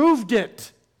 I've proved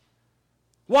it.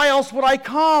 Why else would I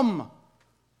come?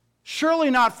 Surely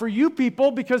not for you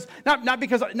people, because not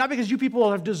because you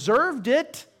people have deserved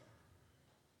it.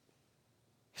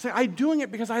 He's like, I'm doing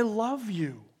it because I love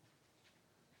you."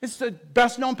 It's the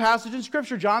best known passage in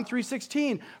Scripture, John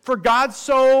 3:16. For God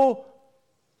so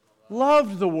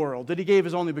loved the world that he gave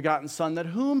his only begotten Son, that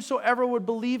whomsoever would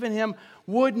believe in him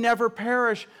would never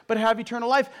perish, but have eternal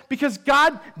life. Because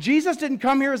Jesus didn't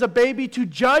come here as a baby to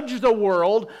judge the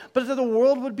world, but that the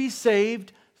world would be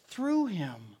saved through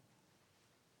him.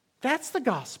 That's the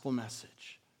gospel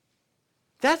message.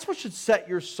 That's what should set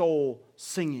your soul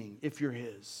singing if you're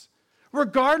his,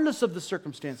 regardless of the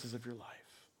circumstances of your life.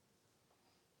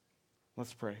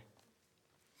 Let's pray.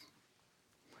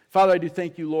 Father, I do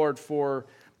thank you, Lord, for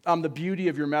the beauty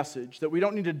of your message, that we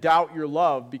don't need to doubt your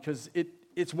love because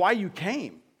it's why you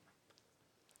came.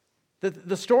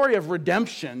 The story of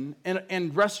redemption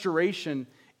and restoration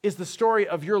is the story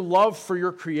of your love for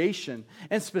your creation,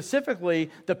 and specifically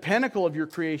the pinnacle of your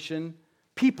creation,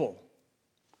 people,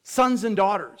 sons and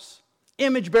daughters,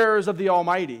 image bearers of the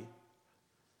Almighty.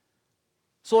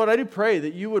 So Lord, I do pray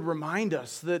that you would remind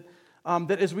us that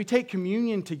as we take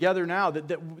communion together now,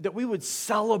 that we would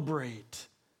celebrate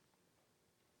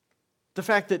the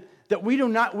fact that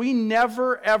we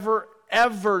never, ever,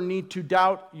 ever need to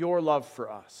doubt your love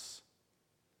for us.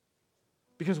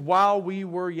 Because while we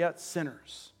were yet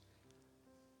sinners,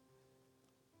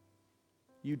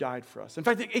 you died for us. In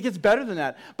fact, it gets better than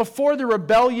that. Before the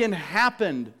rebellion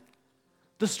happened,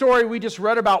 the story we just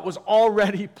read about was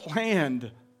already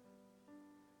planned.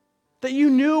 That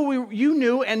you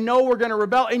knew and know we're going to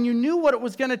rebel, and you knew what it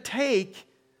was going to take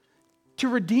to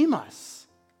redeem us.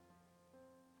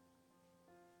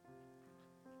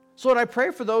 So Lord, I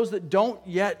pray for those that don't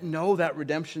yet know that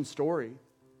redemption story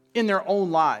in their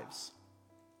own lives.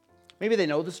 Maybe they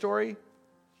know the story,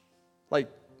 like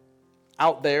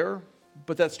out there,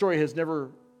 but that story has never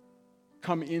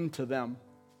come into them.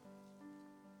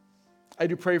 I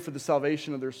do pray for the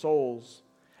salvation of their souls,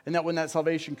 and that when that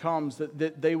salvation comes,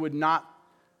 that they would not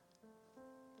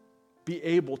be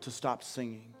able to stop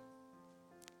singing.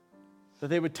 That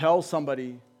they would tell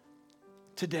somebody,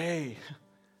 today,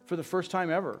 for the first time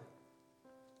ever,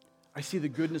 I see the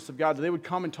goodness of God. That they would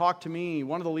come and talk to me,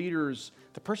 one of the leaders,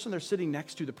 the person they're sitting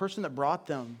next to, the person that brought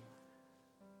them.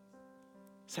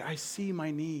 Say, I see my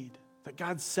need. That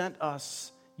God sent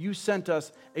us, you sent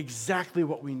us exactly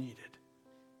what we needed.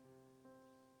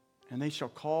 And they shall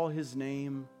call his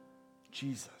name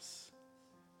Jesus,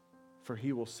 for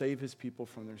he will save his people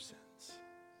from their sins.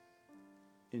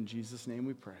 In Jesus' name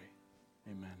we pray.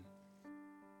 Amen.